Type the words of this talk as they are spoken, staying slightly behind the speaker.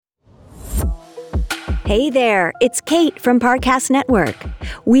Hey there, it's Kate from Parcast Network.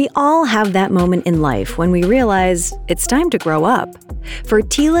 We all have that moment in life when we realize it's time to grow up. For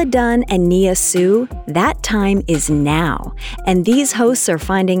Teala, Dunn, and Nia Sioux, that time is now. And these hosts are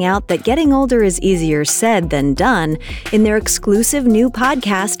finding out that getting older is easier said than done in their exclusive new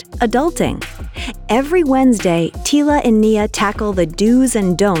podcast, Adulting. Every Wednesday, Teala and Nia tackle the do's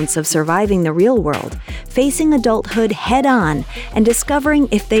and don'ts of surviving the real world, facing adulthood head-on, and discovering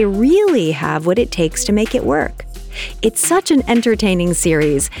if they really have what it takes to make it work. It's such an entertaining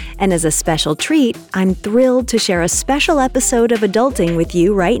series, and as a special treat, I'm thrilled to share a special episode of Adulting with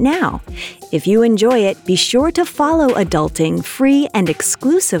you right now. If you enjoy it, be sure to follow Adulting free and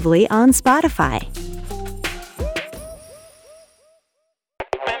exclusively on Spotify.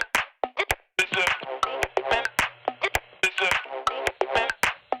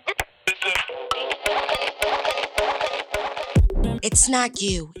 It's not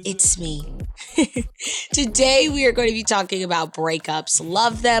you, it's me. Today we are going to be talking about breakups.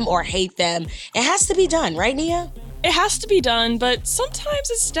 Love them or hate them. It has to be done, right, Nia? It has to be done, but sometimes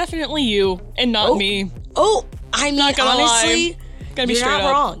it's definitely you and not me. Oh, I mean, Not gonna honestly, lie. Gonna be you're straight not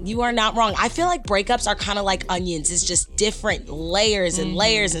up. wrong. You are not wrong. I feel like breakups are kind of like onions. It's just different layers and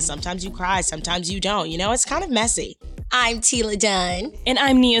layers, and sometimes you cry, sometimes you don't. You know, it's kind of messy. I'm Teala Dunn, And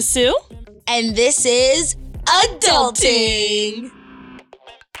I'm Nia Sioux. and this is Adulting.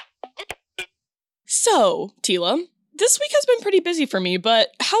 So, Teala, this week has been pretty busy for me, but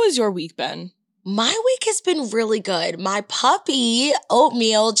how has your week been? My week has been really good. My puppy,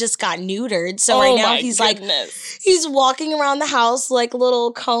 Oatmeal, just got neutered. So right now he's goodness. he's walking around the house like a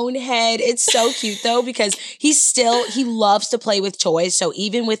little cone head. It's so cute though, because he loves to play with toys. So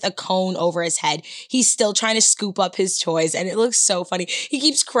even with a cone over his head, he's still trying to scoop up his toys. And it looks so funny. He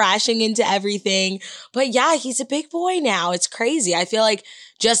keeps crashing into everything. But yeah, he's a big boy now. It's crazy. I feel like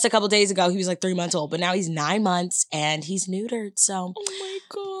just a couple days ago, he was like 3 months old, but now he's 9 months and he's neutered. So Oh my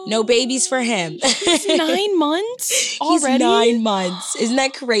God. no babies for him. He's 9 months already? He's 9 months. Isn't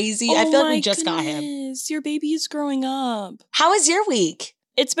that crazy? I feel like we just got him. Your baby is growing up. How was your week?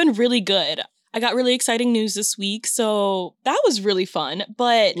 It's been really good. I got really exciting news this week, so that was really fun.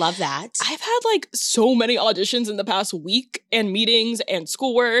 But Love that. I've had like so many auditions in the past week and meetings and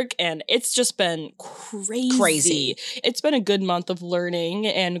schoolwork, and it's just been crazy. It's been a good month of learning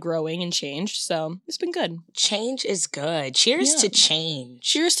and growing and change, so it's been good. Change is good. Cheers to change.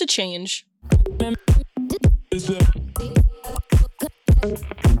 Cheers to change.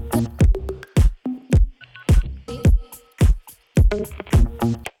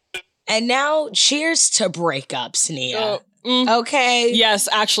 And now, cheers to breakups, Nia. Okay? Yes,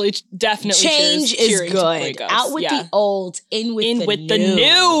 actually, definitely. Change cheers is to good. breakups. Out with the old, in with the the new.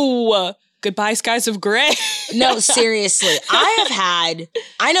 new. Goodbye, skies of gray. No, seriously.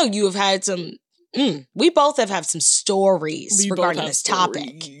 I know you have had some, we both have had some stories regarding this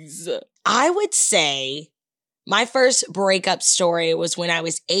topic. I would say my first breakup story was when I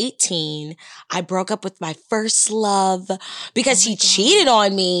was 18. I broke up with my first love because he cheated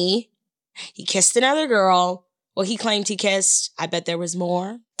on me. He kissed another girl. Well, he claimed he kissed. I bet there was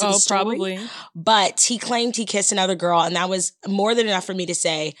more to the story. Probably. But he claimed he kissed another girl, and that was more than enough for me to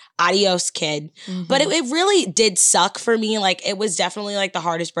say, adios, kid. But it really did suck for me. Like, it was definitely like the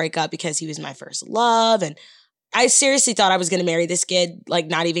hardest breakup because he was my first love. And I seriously thought I was going to marry this kid, like,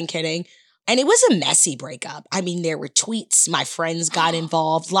 not even kidding. And it was a messy breakup. I mean, there were tweets. My friends got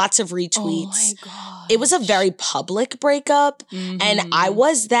involved. Lots of retweets. Oh my God. It was a very public breakup. And I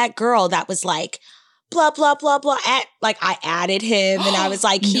was that girl that was like, blah, blah, blah, blah. I added him and I was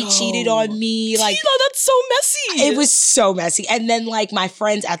like, he cheated on me. Like, Teala, that's so messy. it was so messy. And then like my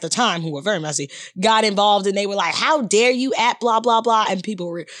friends at the time, who were very messy, got involved and they were like, how dare you at blah, blah, blah. And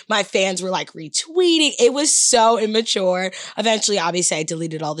my fans were like retweeting. It was so immature. Eventually, obviously, I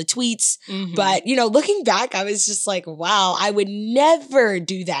deleted all the tweets. But, looking back, I was just like, wow, I would never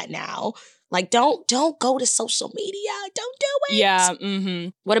do that now. Like, don't go to social media. Don't do it. Yeah.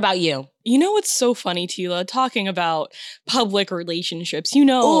 What about you? You know what's so funny, Teala? Talking about public relationships.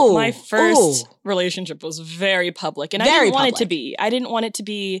 My first relationship was very public, and I didn't want it to be. I didn't want it to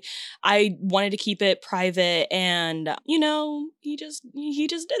be. I wanted to keep it private, and he just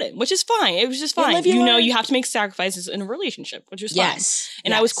did it, which is fine. It was just fine. You have to make sacrifices in a relationship, which is fine.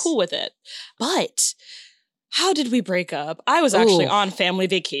 And I was cool with it, but. How did we break up? I was actually on family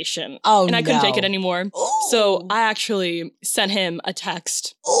vacation. And I couldn't take it anymore. So I actually sent him a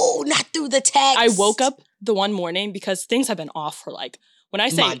text. Oh, not through the text. I woke up the one morning because things have been off for like, when I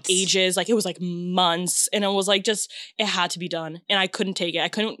say months. Ages, like it was like months. And it was like it had to be done. And I couldn't take it. I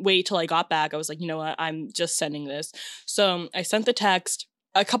couldn't wait till I got back. I was like, you know what? I'm just sending this. So I sent the text.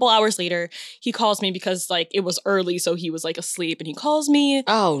 a couple hours later, he calls me because like it was early, so he was like asleep, and he calls me.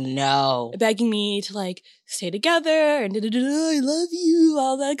 Oh no. Begging me to like stay together and I love you,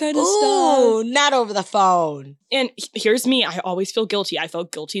 all that kind of stuff. Oh, not over the phone. And here's me. I always feel guilty. I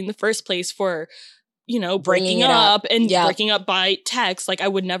felt guilty in the first place for, breaking up and breaking up by text. Like I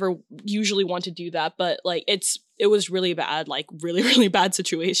would never usually want to do that, but like it was really bad, like really, really bad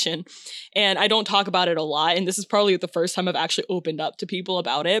situation. And I don't talk about it a lot. And this is probably the first time I've actually opened up to people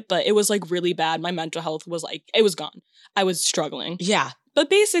about it, but it was like really bad. My mental health was like, it was gone. I was struggling. Yeah. But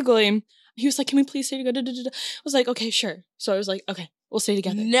basically, he was like, can we please stay together? I was like, okay, sure. So I was like, okay, we'll stay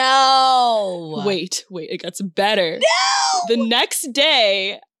together. No. Wait, it gets better. No. The next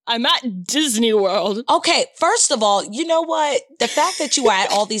day, I'm at Disney World. Okay, first of all, you know what? The fact that you are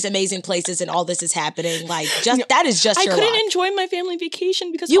at all these amazing places and all this is happening, like, that is just your luck. I couldn't enjoy my family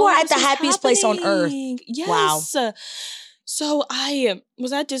vacation because you were at the happiest place on earth. Yes. Wow. So I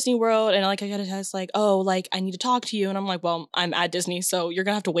was at Disney World and like I got a text like, oh, like I need to talk to you. And I'm like, well, I'm at Disney, so you're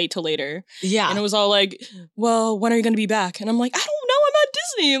going to have to wait till later. Yeah. And it was all like, well, when are you going to be back? And I'm like, I don't know. I'm at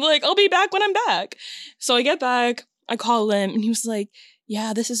Disney. Like, I'll be back when I'm back. So I get back. I call him and he was like,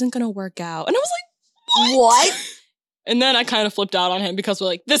 yeah, this isn't going to work out. And I was like, what? And then I kind of flipped out on him because we're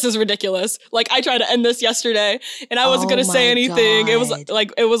like, this is ridiculous. Like, I tried to end this yesterday and I wasn't going to say anything. God. It was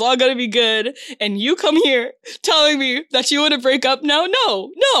like, it was all going to be good. And you come here telling me that you want to break up now?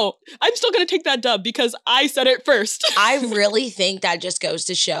 No, I'm still going to take that dub because I said it first. I really think that just goes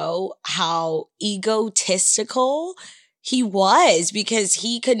to show how egotistical he was, because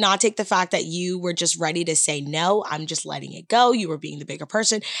he could not take the fact that you were just ready to say, no, I'm just letting it go. You were being the bigger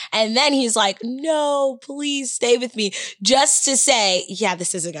person. And then he's like, no, please stay with me, just to say, yeah,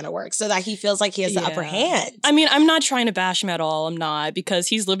 this isn't going to work, so that he feels like he has the upper hand. I mean, I'm not trying to bash him at all. I'm not, because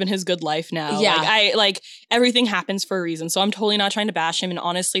he's living his good life now. Yeah. Like everything happens for a reason. So I'm totally not trying to bash him. And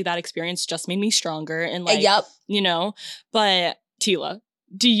honestly, that experience just made me stronger. And like, but Teala,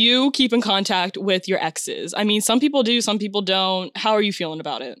 do you keep in contact with your exes? I mean, some people do, some people don't. How are you feeling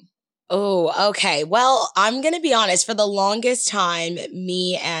about it? Oh, okay. Well, I'm going to be honest. For the longest time,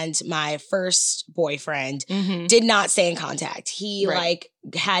 me and my first boyfriend did not stay in contact. He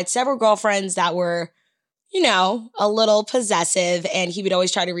had several girlfriends that were, a little possessive, and he would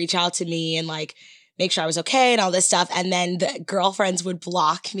always try to reach out to me and like make sure I was okay and all this stuff. And then the girlfriends would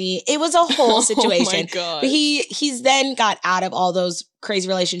block me. It was a whole situation. Oh my God. But he's then got out of all those crazy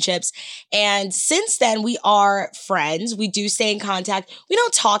relationships. And since then, we are friends. We do stay in contact. We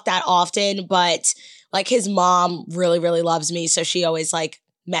don't talk that often, but like his mom really, really loves me. So she always like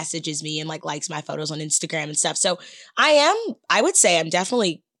messages me and like likes my photos on Instagram and stuff. So I would say I'm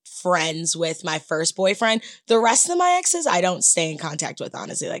definitely friends with my first boyfriend. The rest of my exes, I don't stay in contact with,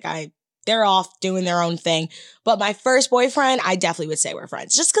 honestly. Like they're off doing their own thing. But my first boyfriend, I definitely would say we're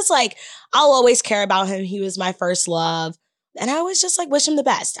friends. Just because, like, I'll always care about him. He was my first love. And I always just, like, wish him the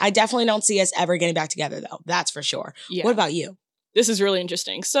best. I definitely don't see us ever getting back together, though. That's for sure. Yeah. What about you? This is really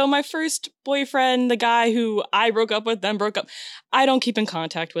interesting. So my first boyfriend, the guy who I broke up with, then broke up, I don't keep in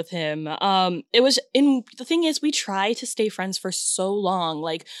contact with him. The thing is, we tried to stay friends for so long.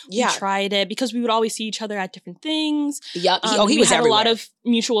 Like, we tried it because we would always see each other at different things. Yep. He we was had everywhere. a lot of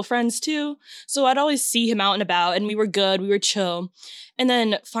mutual friends too. So I'd always see him out and about, and we were good. We were chill. And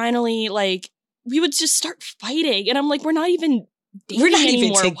then finally, like, we would just start fighting. And I'm like, we're not even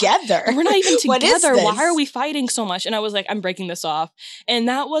together. We're not even together. What is this? Why are we fighting so much? And I was like, I'm breaking this off. And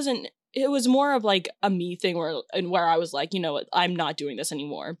it was more of like a me thing where I was like, you know what, I'm not doing this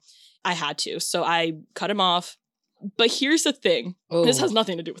anymore. I had to. So I cut him off. But here's the thing. Ooh. This has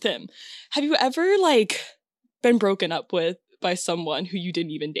nothing to do with him. Have you ever like been broken up with by someone who you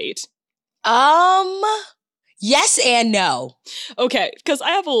didn't even date? Yes and no. Okay, because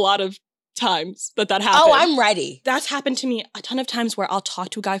I have a lot of times that happened. Oh, I'm ready. That's happened to me a ton of times where I'll talk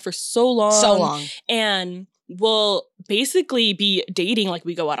to a guy for so long. And we'll basically be dating. Like,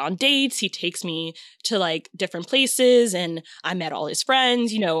 we go out on dates. He takes me to like different places and I met all his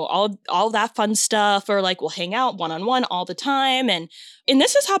friends, all that fun stuff. Or like, we'll hang out one-on-one all the time. And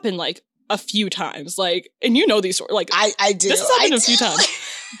this has happened like a few times. Like, and you know these stories. Like, I do. This has happened a few times.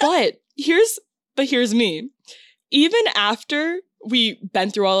 But here's me. Even after we've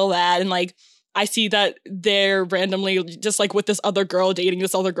been through all of that and like I see that they're randomly just like with this other girl dating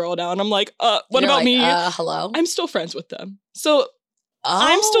this other girl now, and I'm like, what You're about like, me? Hello? I'm still friends with them. So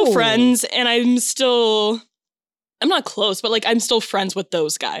I'm still friends, and I'm not close, but like I'm still friends with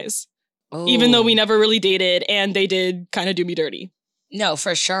those guys. Even though we never really dated and they did kind of do me dirty. No,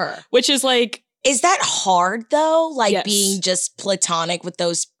 for sure. Which is like... Is that hard though? Like yes. being just platonic with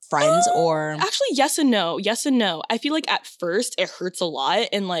those friends or? Actually, yes and no. Yes and no. I feel like at first it hurts a lot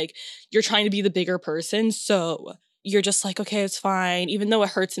and like you're trying to be the bigger person. So you're just like, okay, it's fine. Even though it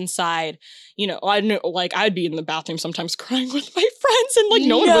hurts inside, you know, I know, like I'd be in the bathroom sometimes crying with my friends and like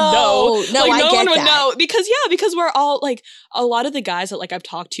no one would know. No, like, I no get one would that. know because we're all like a lot of the guys that like I've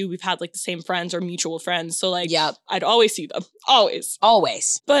talked to, we've had like the same friends or mutual friends. So like, I'd always see them.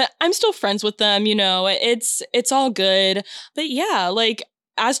 Always. But I'm still friends with them, you know, it's all good. But yeah, like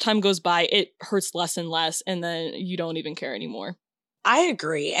as time goes by, it hurts less and less. And then you don't even care anymore. I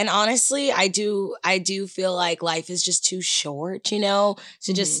agree. And honestly, I do feel like life is just too short, you know,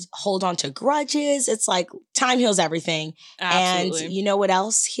 to just hold on to grudges. It's like time heals everything. Absolutely. And you know what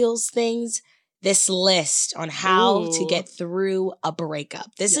else heals things? This list on how to get through a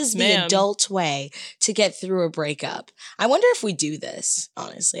breakup. This is the adult way to get through a breakup. I wonder if we do this,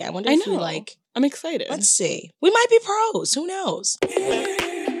 honestly. I wonder if we like... I'm excited. Let's see. We might be pros. Who knows?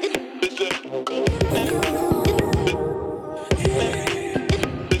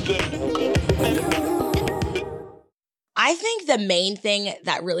 I think the main thing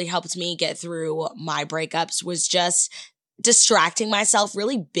that really helped me get through my breakups was just distracting myself,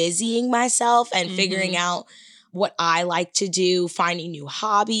 really busying myself and figuring out what I like to do, finding new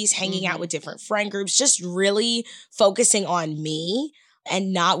hobbies, hanging out with different friend groups, just really focusing on me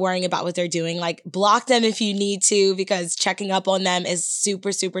and not worrying about what they're doing. Like, block them if you need to, because checking up on them is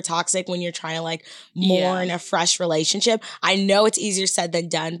super, super toxic when you're trying to like mourn a fresh relationship. I know it's easier said than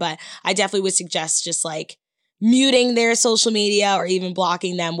done, but I definitely would suggest just like muting their social media or even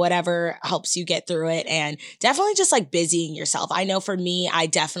blocking them, whatever helps you get through it. And definitely just like busying yourself. I know for me, I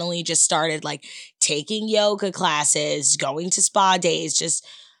definitely just started like taking yoga classes, going to spa days, just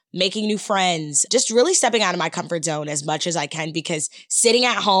making new friends, just really stepping out of my comfort zone as much as I can, because sitting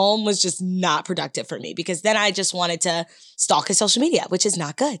at home was just not productive for me, because then I just wanted to stalk his social media, which is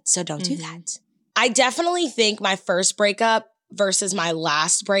not good. So don't do that. I definitely think my first breakup versus my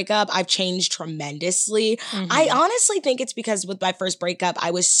last breakup, I've changed tremendously. I honestly think it's because with my first breakup,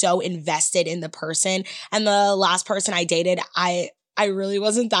 I was so invested in the person. And the last person I dated, I really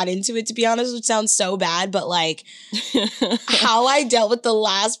wasn't that into it, to be honest, which sounds so bad, but like how I dealt with the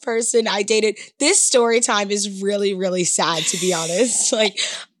last person I dated, this story time is really, really sad, to be honest. Like,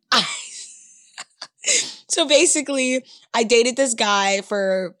 so basically I dated this guy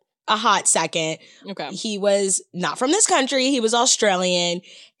for a hot second. Okay. He was not from this country. He was Australian.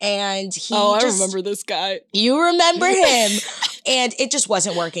 And he I remember this guy. You remember him. And it just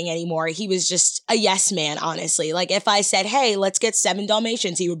wasn't working anymore. He was just a yes man, honestly. Like, if I said, hey, let's get 7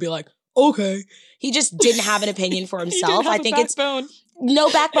 Dalmatians, he would be like, okay. He just didn't have an opinion for himself. I think it's no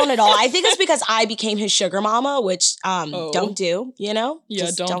backbone at all. I think it's because I became his sugar mama, which don't do, you know? Yeah,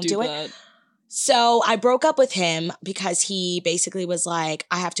 just don't do it. So I broke up with him because he basically was like,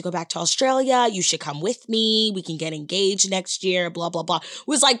 I have to go back to Australia. You should come with me. We can get engaged next year, blah, blah, blah.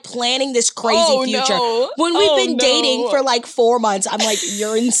 Was like planning this crazy future. No. When we've been dating for like 4 months, I'm like,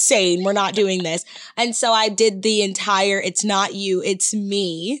 you're insane. We're not doing this. And so I did the entire, it's not you, it's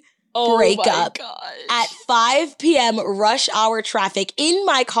me breakup at 5 p.m. rush hour traffic in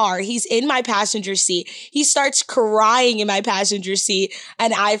my car. He's in my passenger seat. He starts crying in my passenger seat,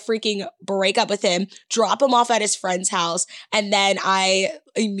 and I freaking break up with him, drop him off at his friend's house. And then I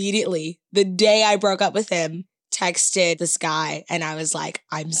immediately, the day I broke up with him, texted this guy and I was like,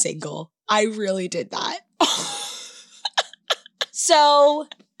 I'm single. I really did that. So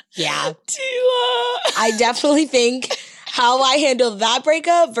yeah, Teala. I definitely think how I handled that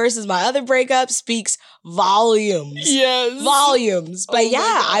breakup versus my other breakup speaks volumes. Yes. Volumes. But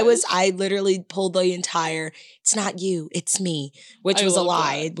I literally pulled the entire, it's not you, it's me, which was a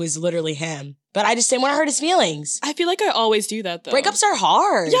lie. It was literally him. But I just didn't want to hurt his feelings. I feel like I always do that, though. Breakups are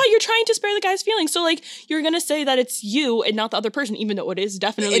hard. Yeah, you're trying to spare the guy's feelings. So, like, you're going to say that it's you and not the other person, even though it is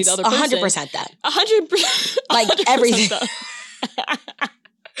definitely the other person. 100% that. 100%. Like, 100% everything.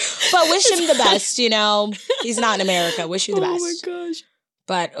 But wish him the best, you know. He's not in America. Wish you the best. Oh my gosh.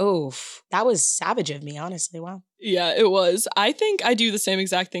 But oof, that was savage of me, honestly. Wow. Yeah, it was. I think I do the same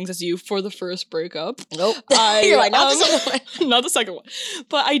exact things as you for the first breakup. Nope. You're like, not the second one. Not the second one.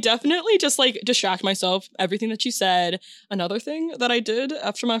 But I definitely just like distract myself. Everything that you said. Another thing that I did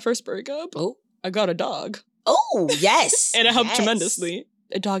after my first breakup, I got a dog. Oh, yes. And it helped tremendously.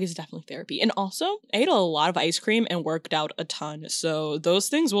 A dog is definitely therapy. And also, I ate a lot of ice cream and worked out a ton. So those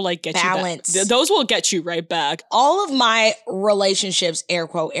things will like get balance. You back. Those will get you right back. All of my relationships, air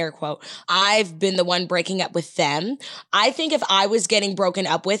quote, I've been the one breaking up with them. I think if I was getting broken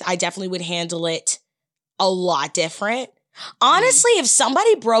up with, I definitely would handle it a lot different. Honestly, if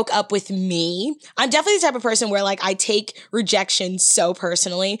somebody broke up with me, I'm definitely the type of person where like I take rejection so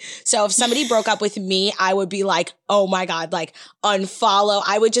personally. So if somebody broke up with me, I would be like, oh my God, like unfollow.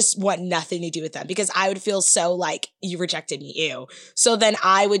 I would just want nothing to do with them because I would feel so like you rejected me, ew. So then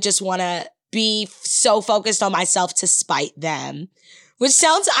I would just want to be so focused on myself to spite them, which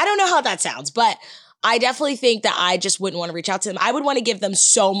sounds, I don't know how that sounds, but I definitely think that I just wouldn't want to reach out to them. I would want to give them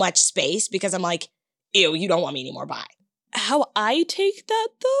so much space because I'm like, ew, you don't want me anymore, bye. How I take that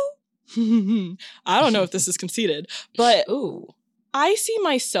though? I don't know if this is conceited, but I see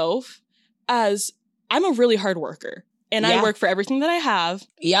myself as I'm a really hard worker and I work for everything that I have.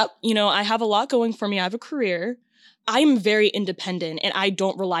 Yep. You know, I have a lot going for me. I have a career. I'm very independent and I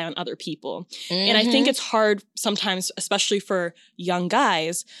don't rely on other people. Mm-hmm. And I think it's hard sometimes, especially for young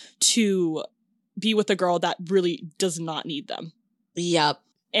guys, to be with a girl that really does not need them. Yep.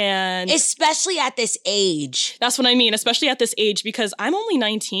 And especially at this age. That's what I mean, especially at this age, because I'm only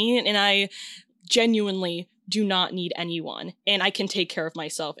 19 and I genuinely do not need anyone and I can take care of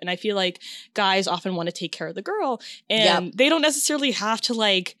myself. And I feel like guys often want to take care of the girl and they don't necessarily have to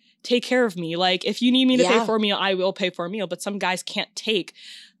like take care of me. Like if you need me to pay for a meal, I will pay for a meal. But some guys can't take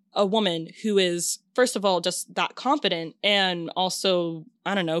a woman who is, first of all, just that confident and also,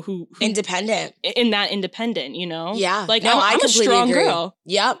 I don't know, who independent. In that independent, you know? Yeah. Like no, I'm a strong girl.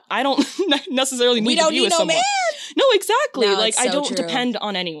 Yep. I don't necessarily need to be with someone. Man. No, exactly. No, like so I don't true. depend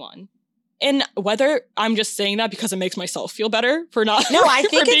on anyone. And whether I'm just saying that because it makes myself feel better for not I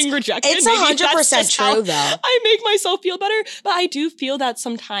think for being rejected. It's 100% true, though. I make myself feel better. But I do feel that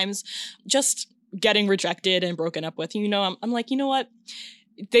sometimes just getting rejected and broken up with, you know, I'm like, you know what?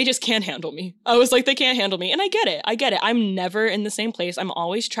 They just can't handle me. I was like, they can't handle me. And I get it. I'm never in the same place. I'm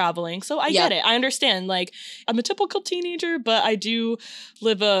always traveling. So I get it. I understand. Like, I'm a typical teenager, but I do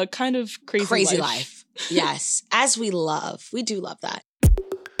live a kind of crazy life. Yes. As we love. We do love that.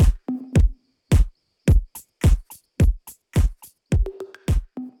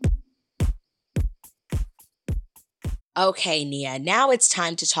 Okay, Nia, now it's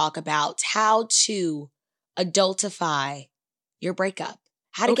time to talk about how to adultify your breakup,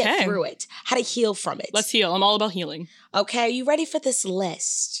 how to get through it, how to heal from it. Let's heal. I'm all about healing. Okay, you ready for this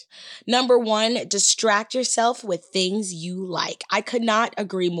list? Number 1, distract yourself with things you like. I could not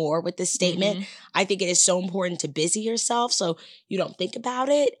agree more with this statement. Mm-hmm. I think it is so important to busy yourself so you don't think about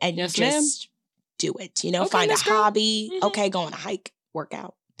it and you just do it. You know, find a hobby. Mm-hmm. Okay, go on a hike, work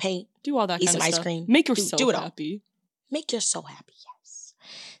out, paint, do all that kind of stuff. Eat some ice cream. Make yourself do it happy. All. Make yourself happy, yes.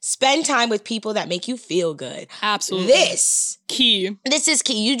 Spend time with people that make you feel good. Absolutely. This is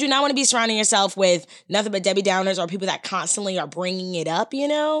key. You do not want to be surrounding yourself with nothing but Debbie Downers or people that constantly are bringing it up, you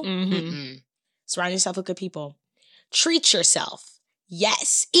know? Mm-hmm. Surround yourself with good people. Treat yourself.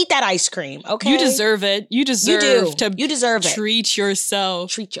 Yes. Eat that ice cream, okay? You deserve it. You deserve it. Treat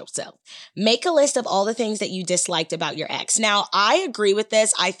yourself. Treat yourself. Make a list of all the things that you disliked about your ex. Now, I agree with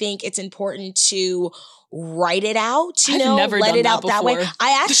this. I think it's important to write it out, you know, let it out that way.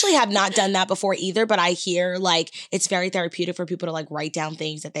 I actually have not done that before either, but I hear like it's very therapeutic for people to like write down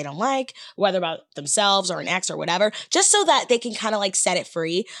things that they don't like, whether about themselves or an ex or whatever, just so that they can kind of like set it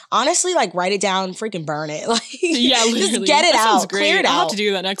free. Honestly, like write it down, freaking burn it. Like, yeah, literally. Just get it out, clear it out. I'll have to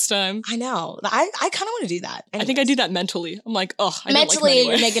do that next time. I know. I kind of want to do that. Anyways. I think I do that mentally. I'm like, oh, I mentally, don't like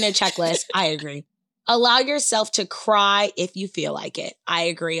anyway. You're making a checklist. I agree. Allow yourself to cry if you feel like it. I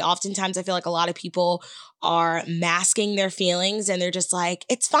agree. Oftentimes, I feel like a lot of people are masking their feelings and they're just like,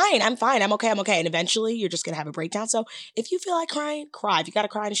 it's fine. I'm fine. I'm okay. And eventually, you're just going to have a breakdown. So if you feel like crying, cry. If you got to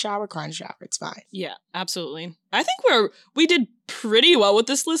cry in the shower, cry in the shower. It's fine. Yeah, absolutely. I think we did pretty well with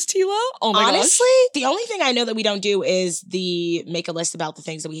this list, Teala. Oh my Honestly, the only thing I know that we don't do is make a list about the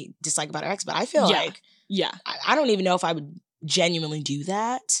things that we dislike about our ex. But I feel like, I don't even know if I would genuinely do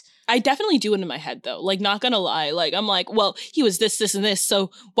that. I definitely do it in my head though. Like, not gonna lie. Like, I'm like, well, he was this, this, and this,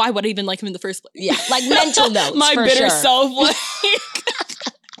 so why would I even like him in the first place? Yeah, like mental notes. My bitter self, like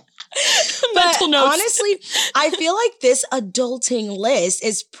mental notes. Honestly, I feel like this adulting list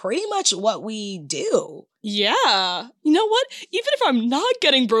is pretty much what we do. Yeah. You know what? Even if I'm not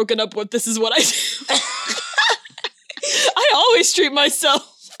getting broken up with, this is what I do. I always treat myself.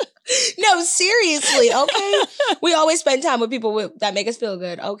 No, seriously, okay? We always spend time with people that make us feel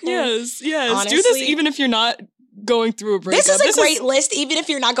good, okay? Yes. Honestly, do this even if you're not going through a breakup. This is a great list, even if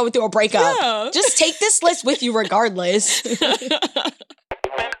you're not going through a breakup. Yeah. Just take this list with you regardless.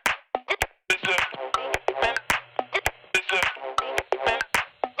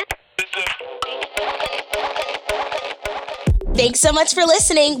 Thanks so much for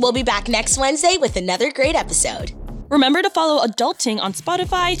listening. We'll be back next Wednesday with another great episode. Remember to follow Adulting on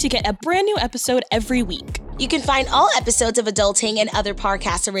Spotify to get a brand new episode every week. You can find all episodes of Adulting and other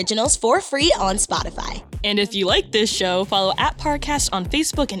Parcast originals for free on Spotify. And if you like this show, follow @Parcast on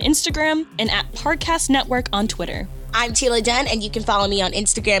Facebook and Instagram and @Parcast Network on Twitter. I'm Teala Dunn, and you can follow me on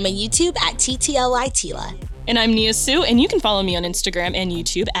Instagram and YouTube @TTLITeala. And I'm Nia Sioux, and you can follow me on Instagram and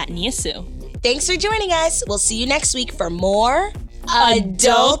YouTube @Nia Sioux. Thanks for joining us. We'll see you next week for more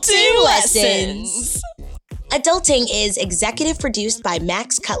Adulting Lessons. Adulting is executive produced by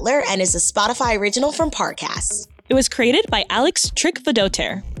Max Cutler and is a Spotify original from Parcast. It was created by Alex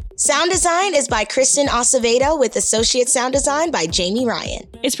Trick-Vadoter. Sound design is by Kristen Acevedo with associate sound design by Jamie Ryan.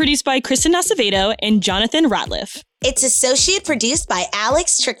 It's produced by Kristen Acevedo and Jonathan Ratliff. It's associate produced by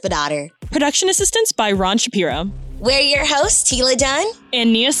Alex Trick-Vadoter. Production assistance by Ron Shapiro. We're your hosts, Teala Dunn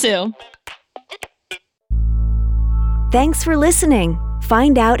and Nia Sioux. Thanks for listening.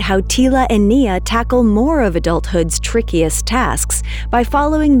 Find out how Teala and Nia tackle more of adulthood's trickiest tasks by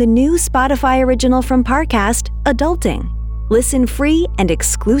following the new Spotify original from Parcast, Adulting. Listen free and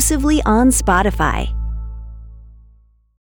exclusively on Spotify.